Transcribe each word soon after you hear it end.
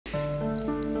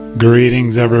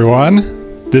Greetings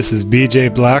everyone, this is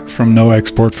BJ Black from No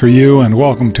Export For You, and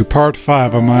welcome to part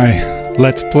 5 of my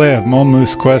Let's Play of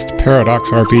Mon-musu Quest Paradox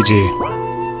RPG.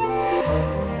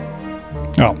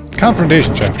 Oh,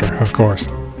 Confrontation Chapter, of course.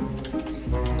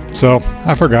 So,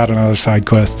 I forgot another side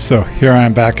quest, so here I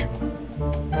am back.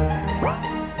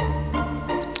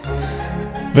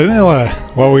 Vanilla,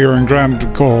 while we were in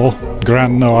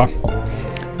Grand Noah,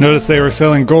 noticed they were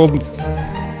selling gold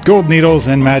needles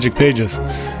and magic pages,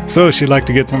 so she'd like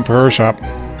to get some for her shop.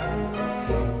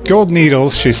 Gold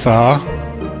needles, she saw,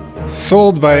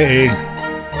 sold by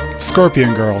a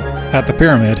scorpion girl at the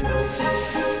pyramid,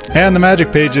 and the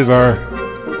magic pages are,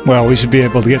 well, we should be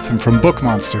able to get some from book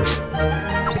monsters.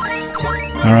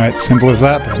 Alright, simple as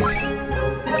that then.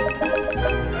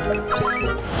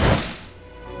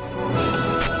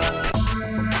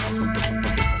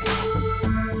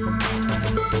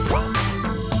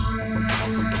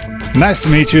 Nice to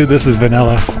meet you, this is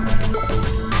Vanilla.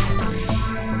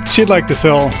 She'd like to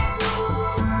sell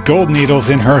gold needles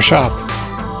in her shop.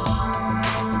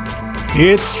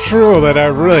 It's true that I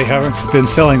really haven't been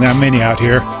selling that many out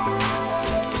here.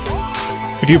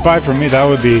 If you buy from me, that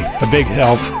would be a big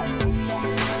help.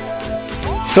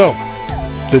 So,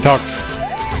 the talks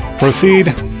proceed.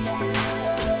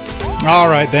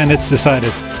 Alright then, it's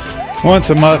decided. Once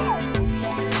a month,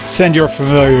 send your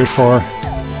familiar for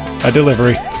a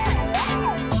delivery.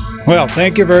 Well,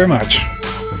 thank you very much.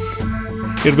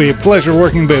 It'll be a pleasure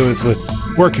working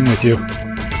with you.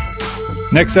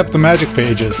 Next up, the magic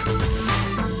pages.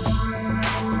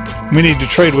 We need to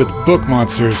trade with book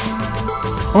monsters.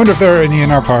 I wonder if there are any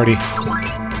in our party.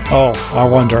 Oh, I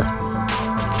wonder.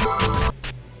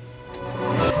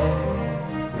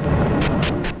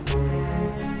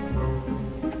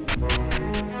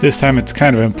 This time it's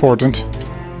kind of important.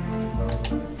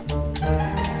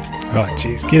 Oh,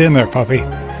 jeez. Get in there, puppy.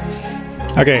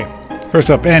 Okay, first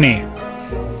up, Annie.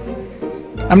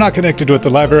 I'm not connected with the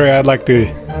library. I'd like to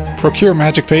procure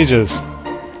magic pages.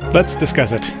 Let's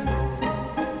discuss it.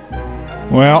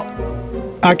 Well,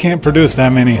 I can't produce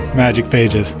that many magic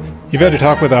pages. You better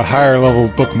talk with a higher level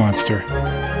book monster.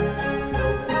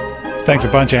 Thanks a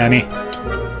bunch, Annie.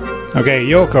 Okay,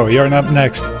 Yoko, you're up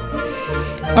next.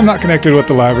 I'm not connected with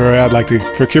the library. I'd like to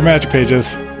procure magic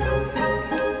pages.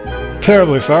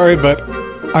 Terribly sorry, but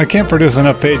I can't produce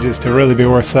enough pages to really be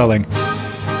worth selling.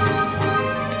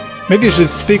 Maybe you should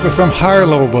speak with some higher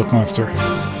level book monster.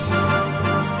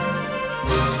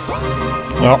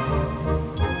 Well,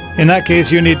 in that case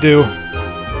you need to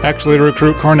actually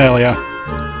recruit Cornelia.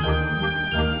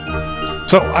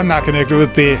 So, I'm not connected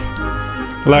with the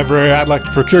library. I'd like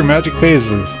to procure magic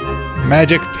pages.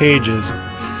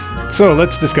 So,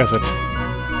 let's discuss it.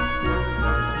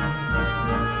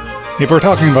 If we're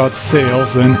talking about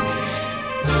sales, then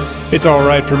it's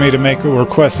alright for me to make a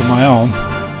request of my own.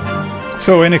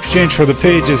 So in exchange for the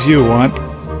pages you want,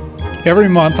 every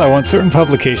month I want certain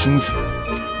publications,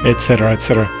 etc.,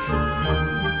 etc.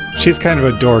 She's kind of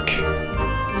a dork.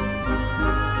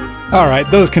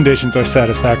 Alright, those conditions are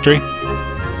satisfactory.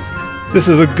 This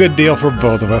is a good deal for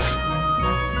both of us.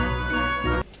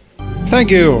 Thank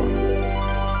you!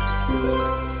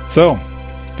 So,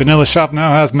 Vanilla's shop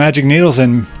now has magic needles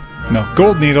and... no,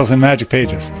 gold needles and magic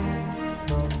pages.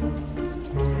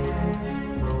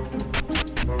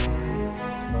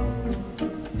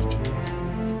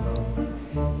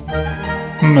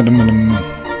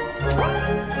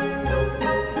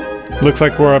 Looks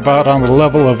like we're about on the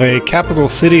level of a capital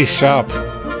city shop.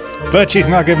 But she's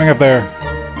not giving up there.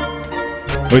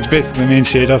 Which basically means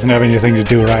she doesn't have anything to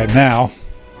do right now.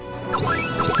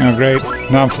 Oh great,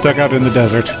 now I'm stuck out in the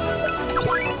desert.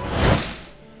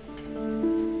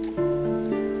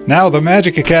 Now the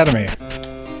Magic Academy.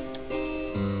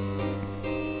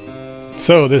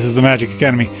 So this is the Magic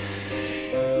Academy.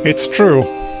 It's true.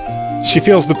 She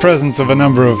feels the presence of a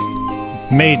number of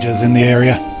mages in the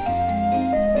area.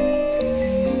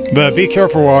 But be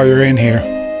careful while you're in here.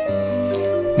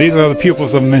 These are the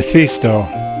pupils of Mephisto,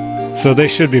 so they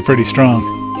should be pretty strong.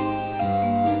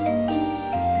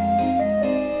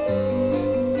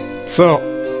 So,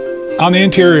 on the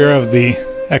interior of the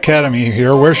academy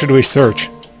here, where should we search?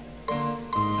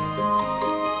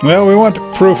 Well, we want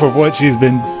proof of what she's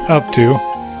been up to,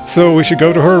 so we should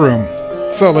go to her room.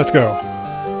 So let's go.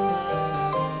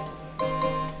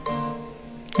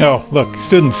 Oh, look,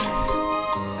 students.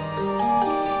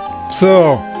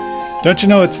 So, don't you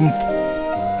know it's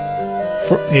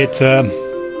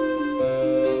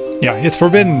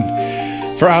forbidden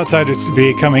for outsiders to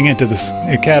be coming into this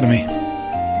academy.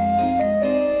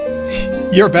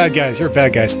 You're bad guys, you're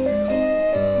bad guys.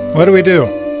 What do we do?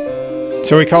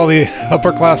 Shall we call the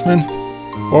upperclassmen?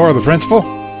 Or the principal?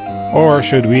 Or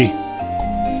should we...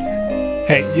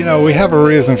 Hey, you know, we have a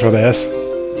reason for this.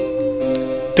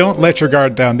 Don't let your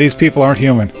guard down. These people aren't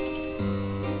human.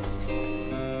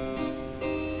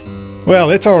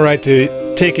 Well, it's alright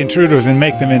to take intruders and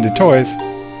make them into toys.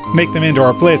 Make them into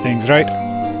our playthings, right?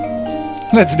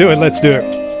 Let's do it, let's do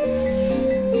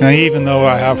it. Now, even though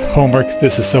I have homework,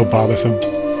 this is so bothersome.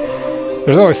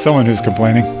 There's always someone who's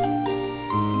complaining.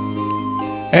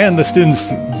 And the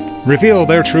students reveal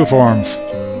their true forms.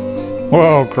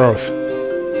 Whoa, gross.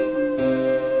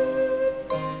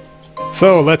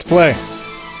 So, let's play.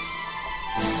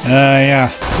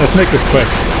 Yeah, let's make this quick.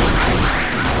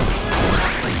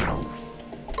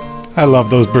 I love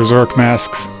those berserk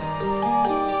masks.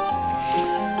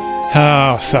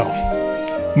 Oh, so.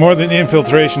 More than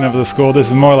infiltration of the school, this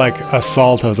is more like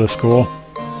assault of the school.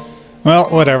 Well,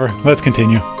 whatever. Let's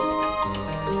continue.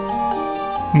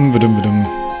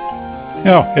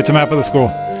 Oh, it's a map of the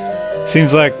school.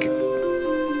 Seems like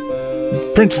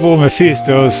Principal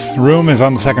Mephisto's room is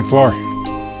on the second floor.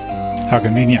 How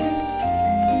convenient.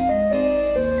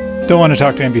 Don't want to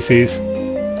talk to NPCs.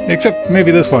 Except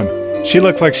maybe this one. She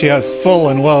looks like she has full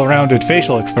and well-rounded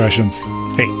facial expressions.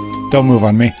 Hey, don't move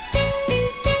on me.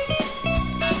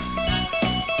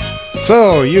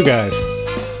 So, you guys.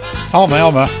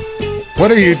 Alma,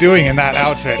 what are you doing in that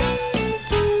outfit?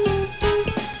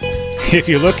 If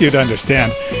you look, you'd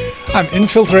understand. I'm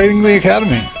infiltrating the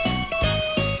academy.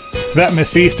 That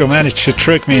Mephisto managed to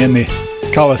trick me in the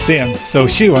Colosseum, so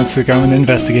she wants to come and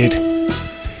investigate.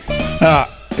 Ah,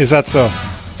 is that so?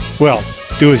 Well,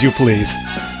 do as you please.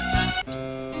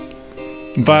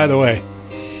 By the way,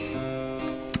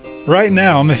 right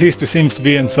now Mephisto seems to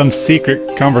be in some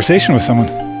secret conversation with someone.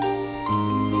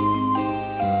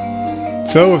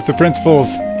 So if the principal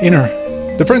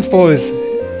is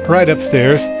right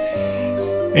upstairs,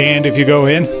 and if you go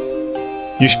in,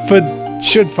 you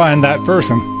should find that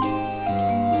person.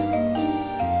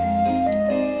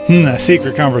 A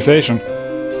secret conversation.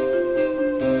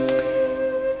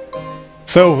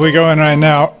 So if we go in right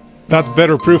now, that's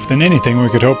better proof than anything we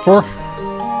could hope for.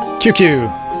 QQ!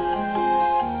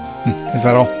 Is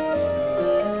that all?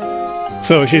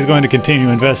 So she's going to continue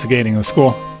investigating the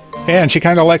school. And she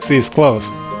kind of likes these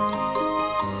clothes.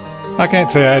 I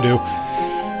can't say I do.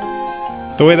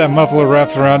 The way that muffler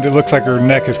wraps around, it looks like her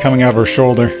neck is coming out of her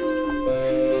shoulder.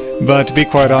 But to be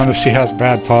quite honest, she has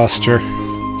bad posture.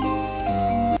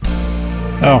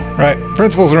 Oh, right.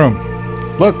 Principal's room.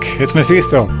 Look, it's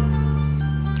Mephisto.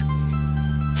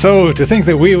 So, to think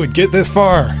that we would get this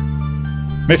far.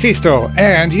 Mephisto,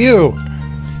 and you!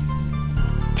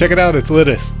 Check it out, it's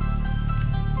Lidis.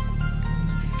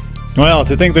 Well,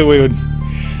 to think that we would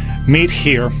meet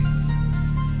here.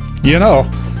 You know,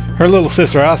 her little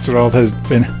sister Astaroth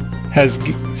has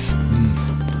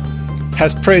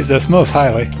praised us most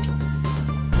highly.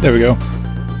 There we go.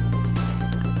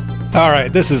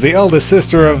 Alright, this is the eldest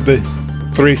sister of the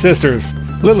three sisters,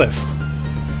 Lilith.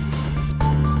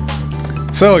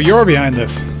 So, you're behind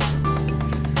this.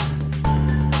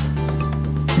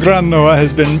 Grand Noah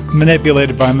has been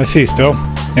manipulated by Mephisto,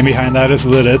 and behind that is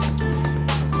Lilith.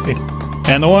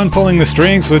 And the one pulling the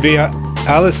strings would be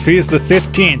Alice Fees the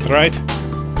 15th, right?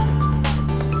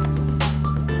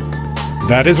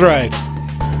 That is right.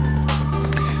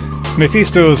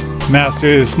 Mephisto's master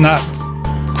is not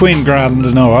Queen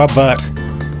Grand Noah, but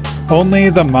only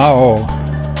the Mao.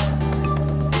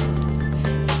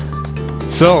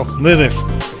 So, Lilith,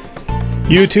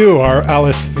 you too are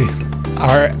Alice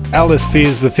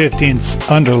Fees the 15th's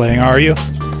underling, are you?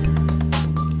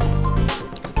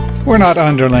 We're not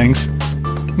underlings.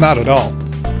 Not at all.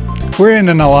 We're in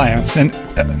an alliance and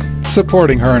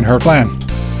supporting her in her plan.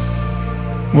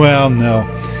 Well, no.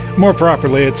 More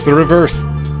properly, it's the reverse.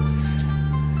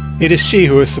 It is she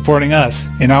who is supporting us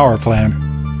in our plan.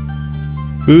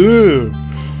 Ooh!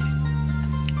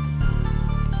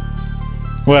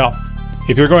 Well,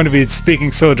 if you're going to be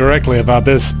speaking so directly about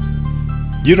this,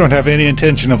 you don't have any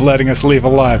intention of letting us leave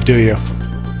alive, do you?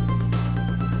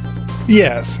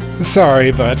 Yes,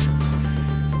 sorry, but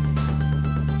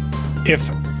if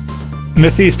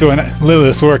Mephisto and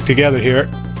Lilith work together here,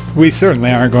 we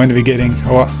certainly aren't going to be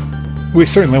we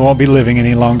certainly won't be living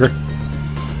any longer.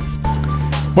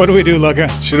 What do we do, Lugga?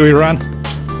 Should we run?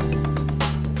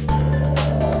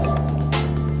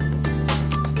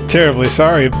 Terribly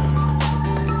sorry,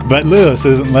 but Lilith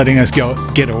isn't letting us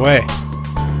get away.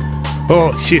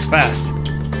 Oh, she's fast.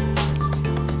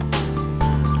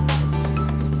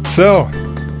 So,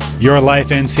 your life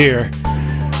ends here,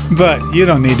 but you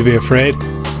don't need to be afraid.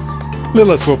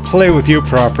 Lilith will play with you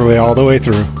properly all the way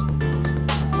through.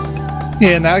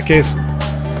 In that case,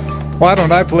 why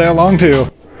don't I play along too?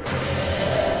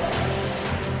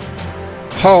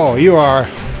 Oh, you are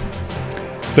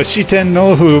the Shiten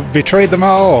no who betrayed the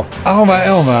Mao. Alma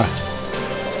Elma.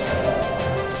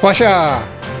 Washa!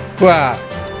 Wah!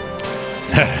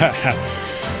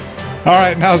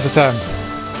 Alright, now's the time.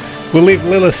 We'll leave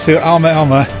Lilith to Alma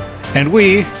Elma, and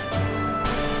we...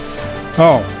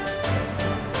 Oh.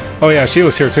 Oh yeah, she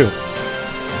was here too.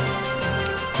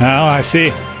 Now I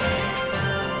see.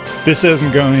 This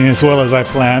isn't going as well as I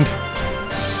planned.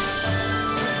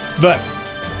 But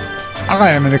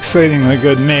I am an excitingly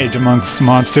good mage amongst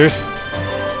monsters.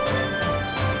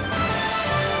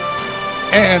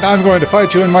 And I'm going to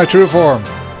fight you in my true form.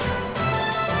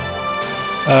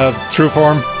 True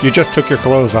form? You just took your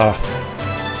clothes off.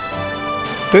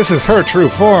 This is her true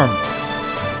form.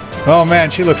 Oh man,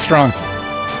 she looks strong.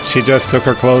 She just took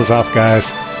her clothes off,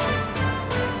 guys.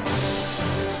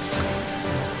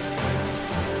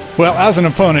 Well, as an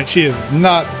opponent, she is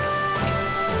not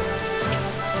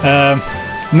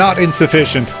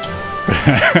insufficient.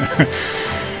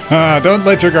 Don't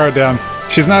let your guard down.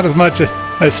 She's not as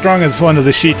strong as one of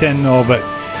the Shiten no, but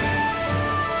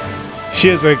she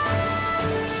is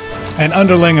an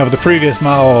underling of the previous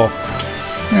Mao.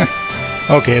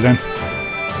 Okay then.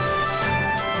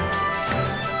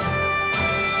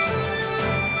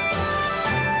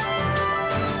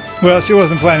 Well, she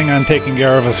wasn't planning on taking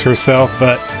care of us herself,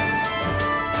 but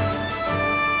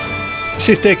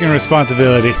she's taking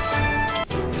responsibility.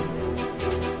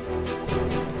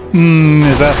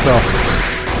 Is that so?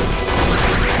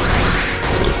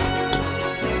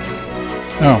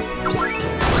 Oh.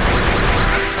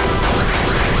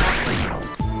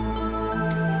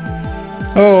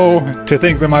 Oh, to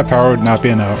think that my power would not be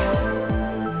enough.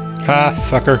 Ha,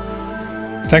 sucker.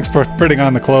 Thanks for putting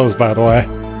on the clothes, by the way.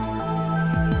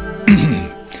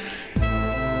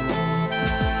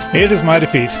 It is my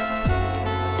defeat.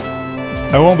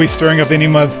 I won't be stirring up any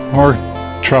more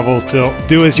trouble, so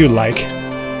do as you like.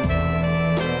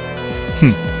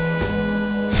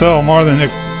 So, more than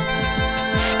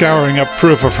scouring up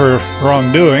proof of her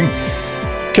wrongdoing,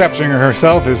 capturing her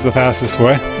herself is the fastest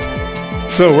way.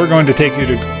 So we're going to take you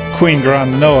to Queen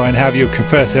Grandnoa and have you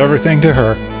confess everything to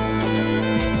her.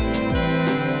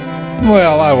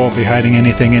 Well, I won't be hiding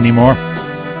anything anymore.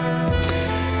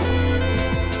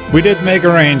 We did make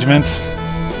arrangements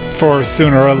for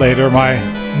sooner or later my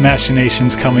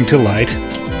machinations coming to light.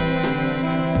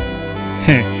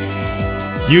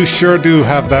 You sure do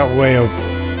have that way of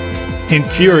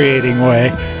infuriating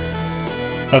way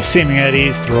of seeming at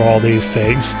ease through all these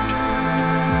things.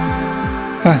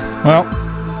 Well,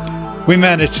 we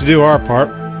managed to do our part.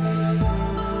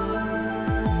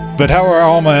 But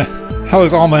how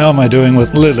is Alma Elma doing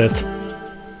with Lilith?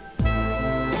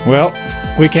 Well,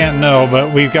 we can't know,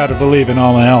 but we've got to believe in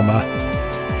Alma Elma.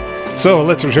 So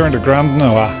let's return to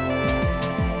Grandnoa.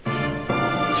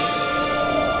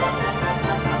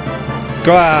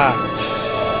 Gah!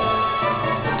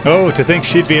 Oh, to think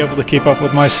she'd be able to keep up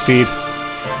with my speed.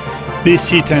 These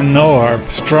Shiten no are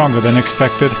stronger than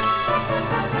expected.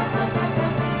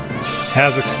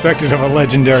 As expected of a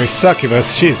legendary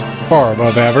succubus, she's far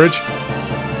above average.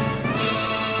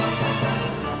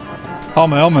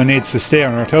 Alma Elma needs to stay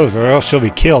on her toes or else she'll be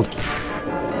killed.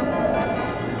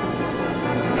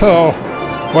 Oh,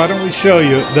 why don't we show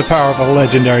you the power of a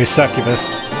legendary succubus?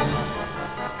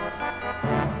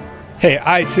 Hey,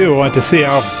 I too want to see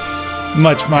how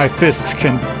much my fists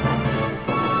can...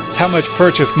 how much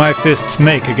purchase my fists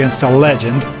make against a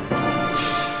legend.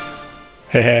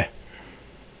 Hehe.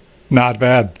 Not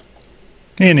bad.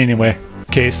 In any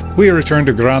case, we return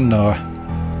to Grandnoa.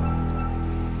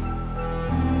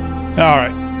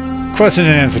 Alright, question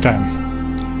and answer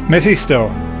time. Mephisto.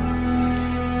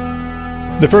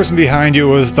 The person behind you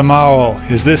was the Mao.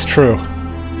 Is this true?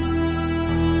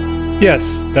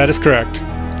 Yes, that is correct.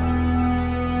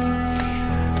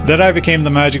 That I became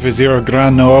the Magic Vizier of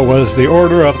Grandnoa was the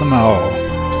order of the Mao.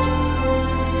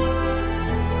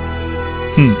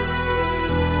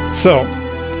 So,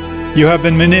 you have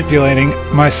been manipulating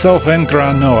myself and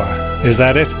Grandnoa, is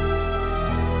that it?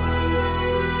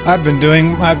 I've been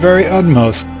doing my very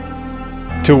utmost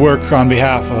to work on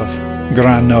behalf of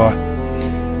Grandnoa.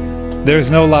 There's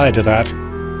no lie to that.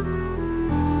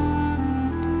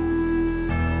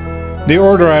 The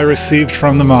order I received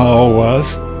from the Mao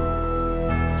was: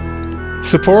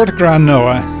 support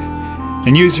Grandnoa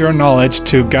and use your knowledge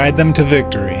to guide them to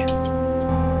victory.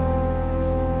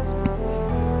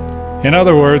 In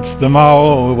other words, the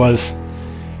Mao was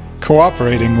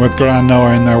cooperating with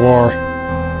Grandnoa in their war.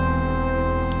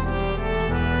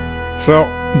 So,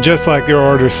 just like your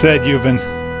order said, you've been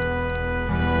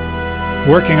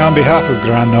working on behalf of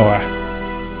Grandnoa.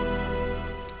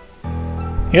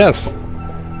 Yes,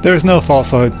 There is no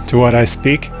falsehood to what I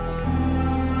speak.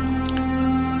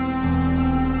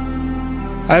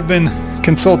 I've been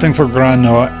consulting for Grand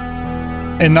Noah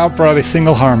and not brought a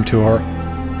single harm to her.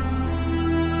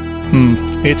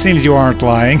 It seems you aren't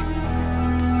lying.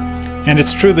 And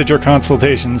it's true that your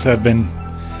consultations have been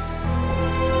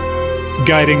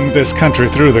guiding this country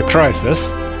through the crisis.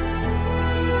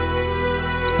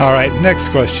 Alright, next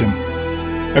question.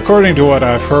 According to what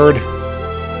I've heard,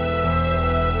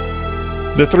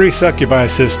 the 3 succubi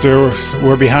sisters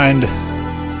were behind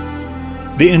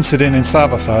the incident in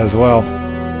Savasa as well.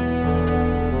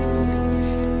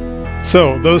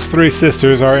 So, those 3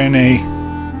 sisters are in a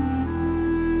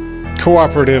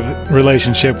cooperative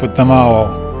relationship with the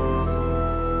Mao.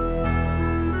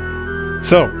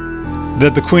 So,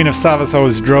 that the Queen of Savasa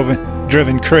was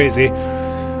driven crazy,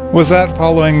 was that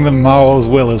following the Mao's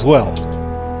will as well?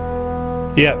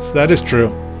 Yes, that is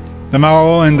true. The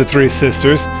Mao and the 3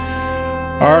 sisters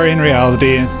are in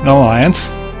reality an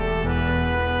alliance.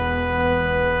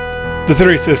 The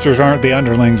 3 sisters aren't the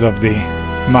underlings of the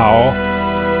Mao,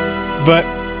 but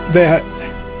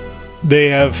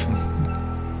they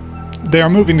are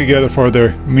moving together for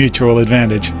their mutual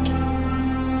advantage.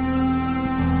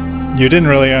 You didn't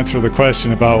really answer the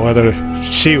question about whether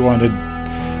she wanted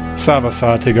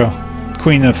Savasa to go,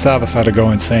 Queen of Savasa to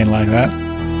go insane like that.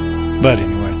 But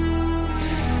anyway.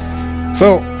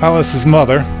 So, Alice's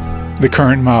mother, the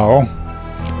current Mao,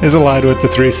 is allied with the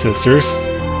 3 sisters,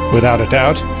 without a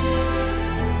doubt,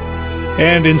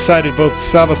 and incited both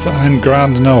Savasa and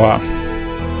Grand Noah.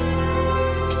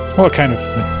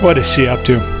 What is she up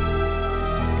to?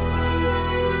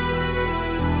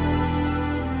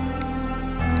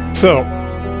 So,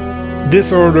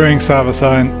 disordering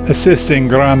Savasa and assisting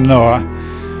Grand Noah,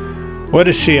 what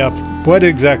is she up? What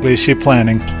exactly is she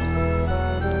planning?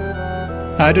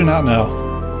 I do not know.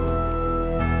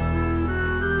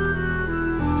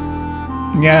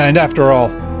 Yeah, and after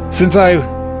all, since I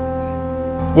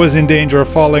was in danger of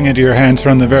falling into your hands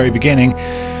from the very beginning,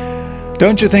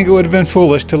 don't you think it would have been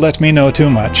foolish to let me know too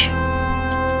much?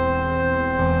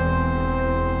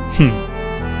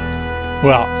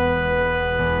 Well,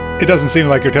 it doesn't seem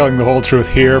like you're telling the whole truth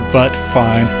here, but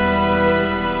fine.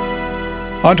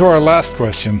 On to our last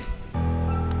question.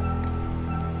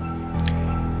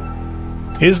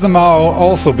 Is the Mao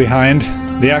also behind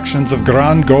the actions of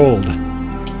Grand Gold?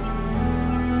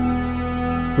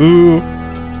 Ooh.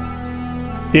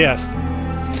 Yes.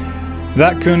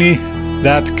 That Kuni,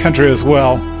 that country as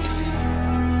well,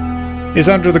 is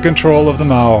under the control of the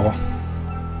Mao.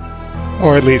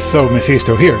 Or at least so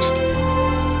Mephisto hears.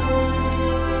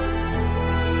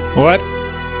 What?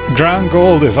 Grand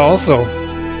Gold is also...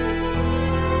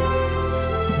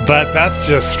 But that's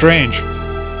just strange.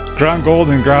 Grand Gold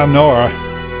and Grand Noah,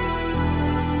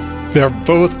 they're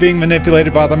both being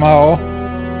manipulated by the Mao.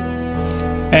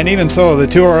 And even so, the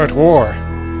 2 are at war.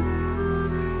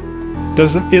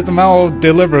 Is the Mao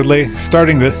deliberately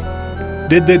starting this?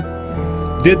 Did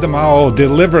the Mao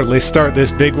deliberately start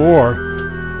this big war?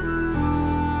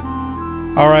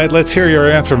 Alright, let's hear your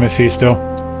answer, Mephisto.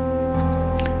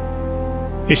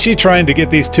 Is she trying to get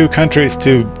these 2 countries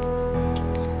to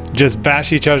just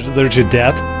bash each other to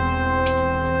death?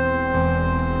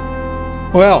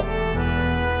 Well,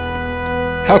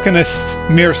 how can a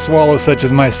mere swallow such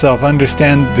as myself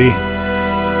understand the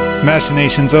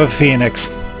machinations of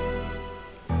Phoenix?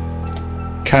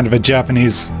 Kind of a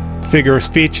Japanese figure of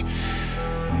speech.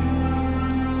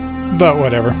 But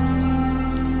whatever.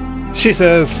 She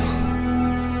says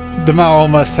the Mao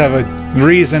must have a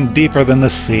reason deeper than the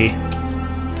sea.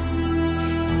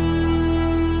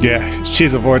 Yeah,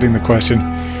 she's avoiding the question.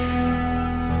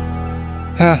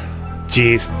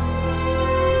 Jeez.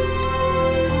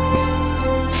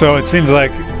 So it seems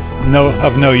like it's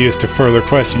of no use to further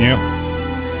question you.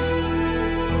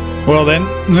 Well then,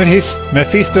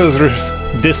 Mephisto's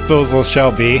disposal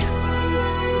shall be.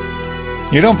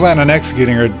 You don't plan on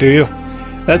executing her, do you?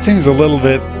 That seems a little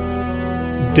bit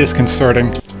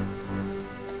disconcerting.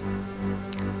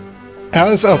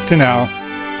 As up to now,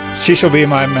 she shall be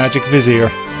my magic vizier.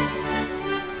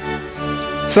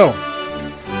 So,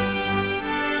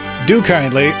 do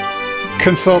kindly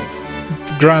consult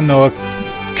Grand Noah.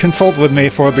 Consult with me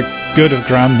for the good of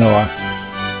Grand Noah.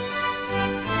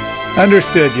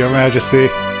 Understood, Your Majesty.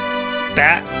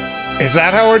 Is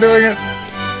that how we're doing it?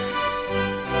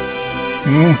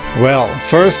 Well,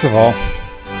 first of all,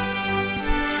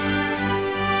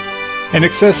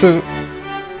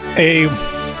 a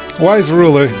wise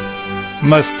ruler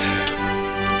must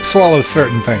swallow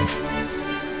certain things.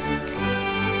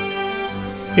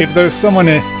 If there is someone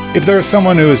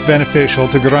who is beneficial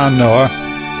to Grand Noah,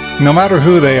 no matter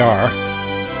who they are,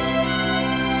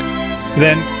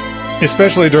 then,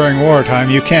 especially during wartime,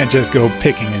 you can't just go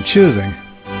picking and choosing.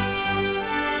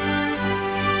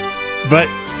 But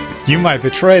you might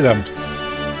betray them.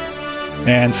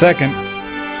 And second,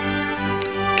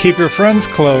 keep your friends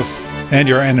close and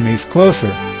your enemies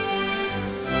closer.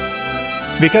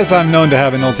 Because I'm known to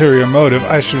have an ulterior motive,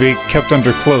 I should be kept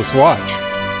under close watch.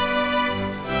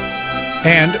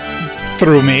 And,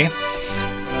 through me,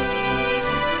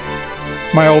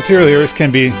 my ulteriors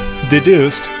can be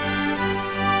deduced.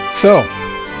 So,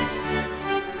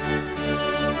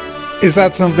 is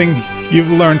that something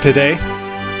you've learned today,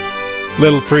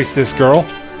 little priestess girl?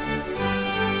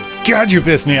 God, you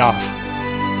piss me off!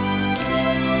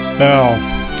 Oh,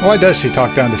 why does she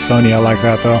talk down to Sonia like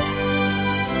that, though?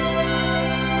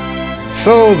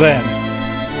 So then,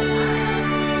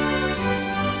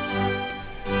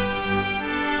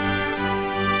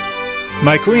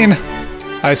 my queen,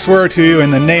 I swear to you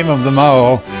in the name of the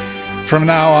Mao, from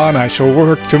now on I shall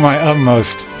work to my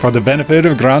utmost for the benefit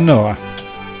of Grand Noah.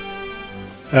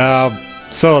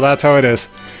 So that's how it is.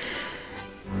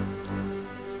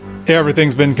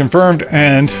 Everything's been confirmed,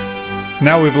 and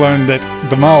now we've learned that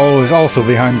the Mao is also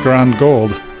behind Grand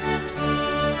Gold.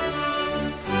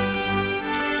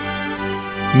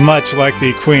 Much like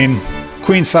the Queen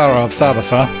Sarah of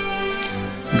Sabasa,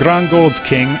 Grand Gold's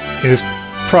king is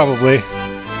probably,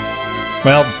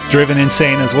 well, driven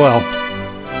insane as well.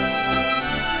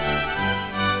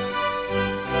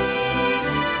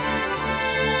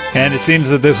 And it seems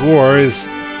that this war is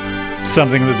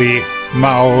something that the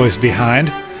Mao is behind.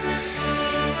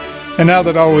 And now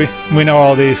that we know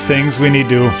all these things, we need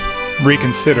to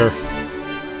reconsider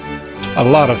a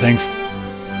lot of things.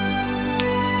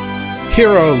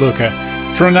 Hero Luca,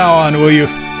 from now on we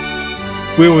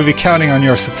will be counting on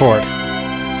your support.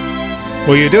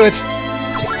 Will you do it?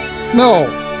 No!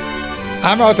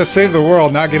 I'm out to save the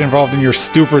world, not get involved in your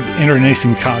stupid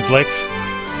internecine conflicts.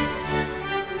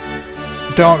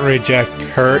 Don't reject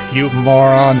her, you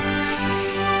moron.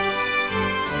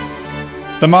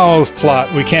 The Mao's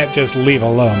plot we can't just leave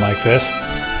alone like this.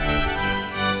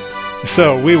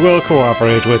 So we will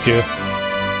cooperate with you.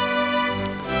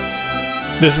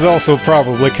 This is also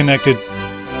probably connected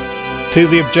to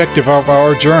the objective of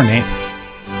our journey.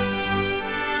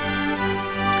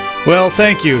 Well,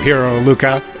 thank you, Hero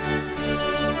Luca.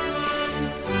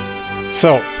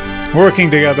 So, working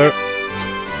together,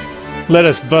 let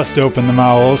us bust open the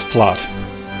Mao's plot.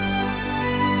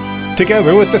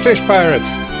 Together with the fish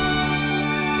pirates.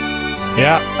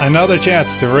 Yeah, another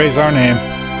chance to raise our name.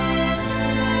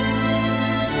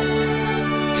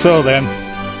 So then,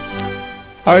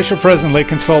 I shall presently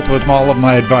consult with all of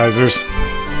my advisors.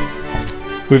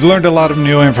 We've learned a lot of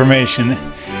new information,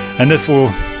 and this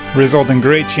will result in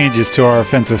great changes to our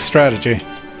offensive strategy.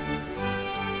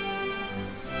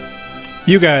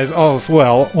 You guys, all as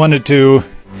well, wanted to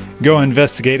go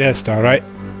investigate Esta, right?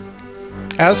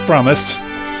 As promised,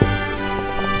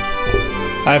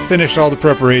 I've finished all the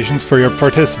preparations for your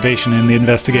participation in the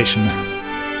investigation.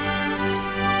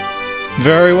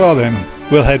 Very well then,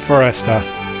 we'll head for Esta.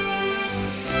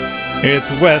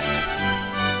 It's west.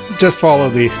 Just follow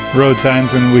the road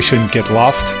signs and we shouldn't get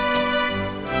lost.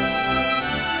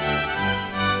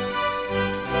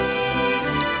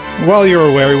 While you're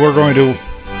away, we're going to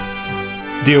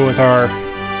deal with our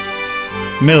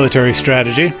military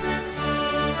strategy.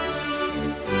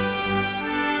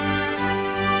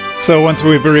 So once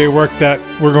we've reworked that,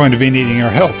 we're going to be needing your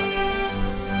help.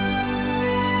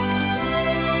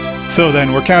 So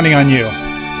then, we're counting on you.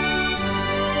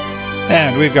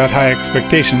 And we've got high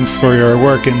expectations for your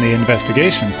work in the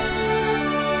investigation.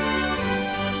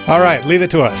 Alright, leave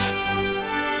it to us.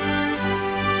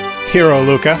 Hero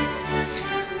Luca,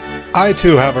 I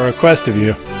too have a request of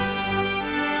you.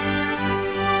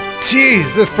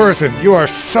 Jeez, this person, you are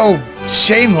so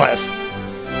shameless!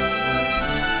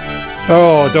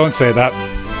 Oh, don't say that.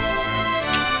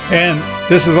 And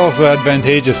this is also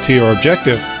advantageous to your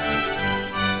objective.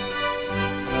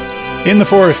 In the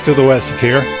forest to the west of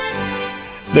here,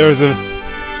 there's a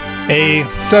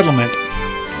settlement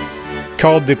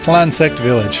called the Plansect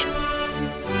Village.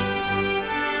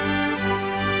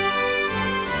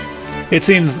 It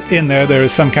seems in there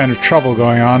is some kind of trouble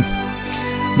going on.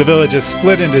 The village is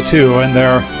split into two and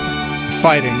they're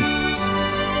fighting.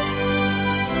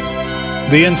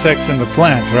 The insects and the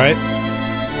plants, right?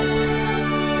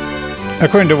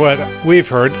 According to what we've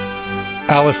heard,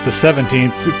 Alice the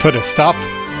 17th put a stop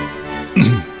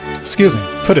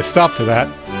put a stop to that.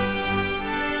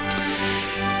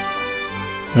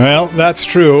 Well, that's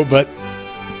true, but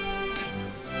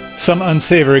some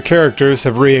unsavory characters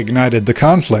have reignited the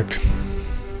conflict.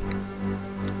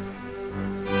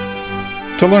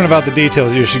 To learn about the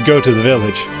details, you should go to the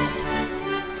village.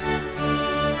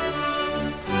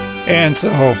 And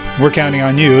so, we're counting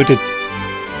on you to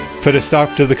put a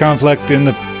stop to the conflict in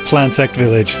the Plant Sect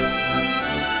village.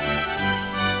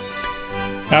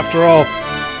 After all,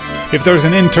 if there's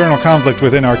an internal conflict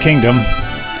within our kingdom,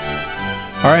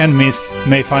 our enemies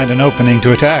may find an opening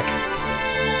to attack.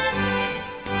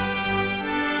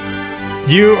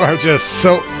 You are just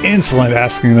so insolent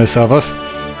asking this of us.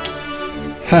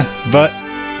 But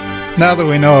now that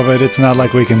we know of it, it's not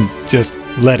like we can just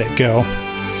let it go.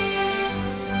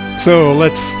 So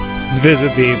let's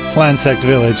visit the Plant Sect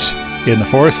village in the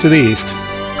forest to the east.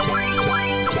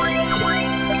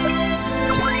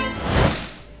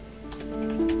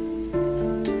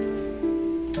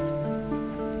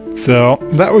 So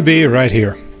that would be right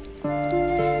here.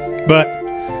 But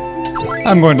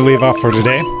I'm going to leave off for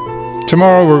today.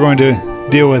 Tomorrow we're going to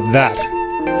deal with that.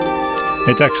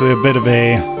 It's actually a bit of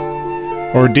a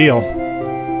ordeal.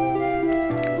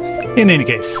 In any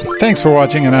case, thanks for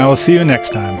watching and I will see you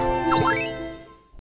next time.